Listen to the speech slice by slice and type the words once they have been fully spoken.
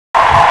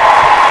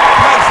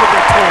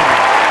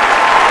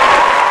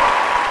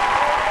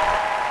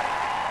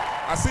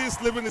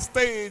just leaving the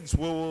stage,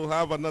 we will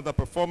have another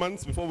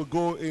performance before we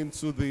go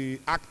into the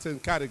acting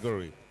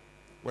category.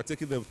 We're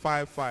taking them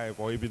 5-5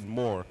 or even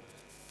more.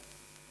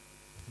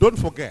 Don't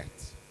forget,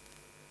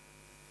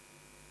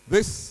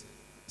 this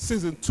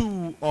season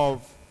 2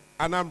 of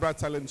Anambra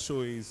Talent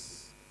Show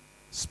is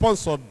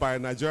sponsored by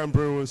Nigerian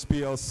Brewers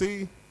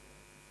PLC.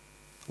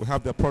 We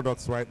have their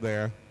products right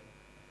there.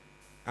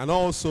 And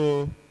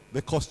also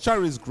the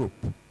Coscharis Group.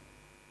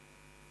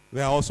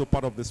 They are also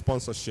part of the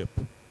sponsorship.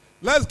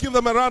 Let's give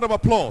them a round of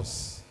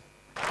applause.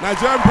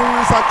 Nigerian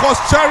Breweries and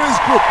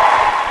Coscharis Group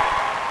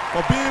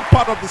for being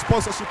part of the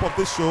sponsorship of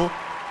this show.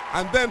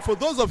 And then for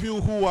those of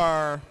you who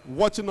are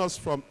watching us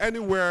from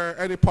anywhere,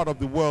 any part of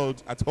the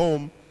world, at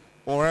home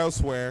or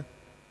elsewhere,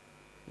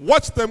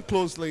 watch them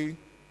closely.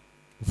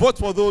 Vote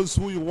for those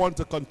who you want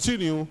to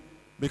continue,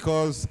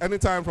 because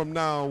anytime from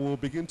now we'll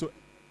begin to,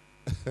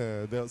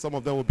 some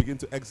of them will begin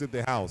to exit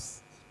the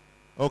house.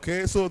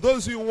 Okay, so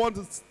those who want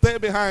to stay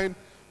behind,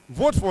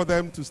 vote for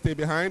them to stay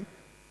behind.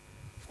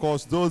 Of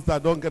course, those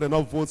that don't get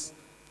enough votes,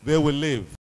 they will leave.